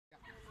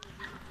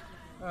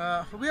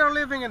We are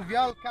living in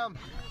Vial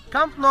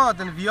Camp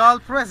Nord in Vial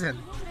prison.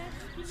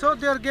 So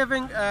they are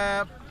giving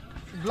a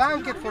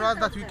blanket for us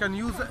that we can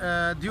use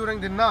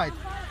during the night.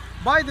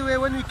 By the way,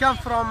 when we come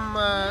from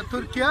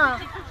Turkey,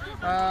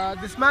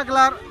 the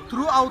smuggler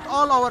threw out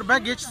all our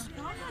baggage.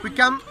 We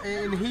come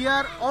in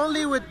here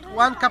only with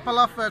one couple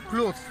of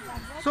clothes.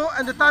 So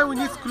at the time we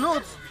need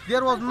clothes,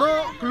 there was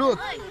no clothes.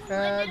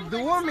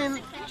 The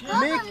woman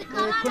make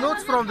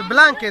clothes from the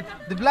blanket.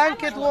 The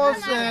blanket was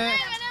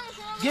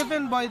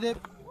given by the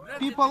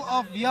people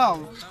of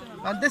Vial,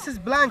 and this is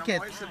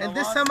blanket. And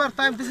this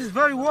summertime, this is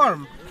very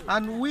warm,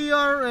 and we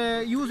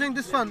are using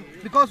this one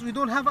because we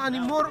don't have any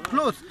more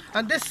clothes.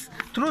 And this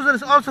trouser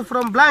is also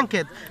from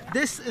blanket.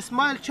 This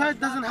small child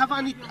doesn't have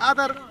any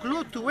other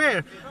clothes to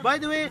wear. By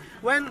the way,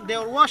 when they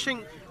are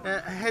washing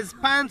his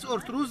pants or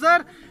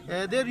trouser,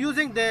 they're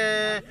using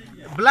the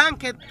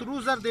blanket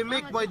trouser they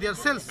make by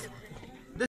themselves.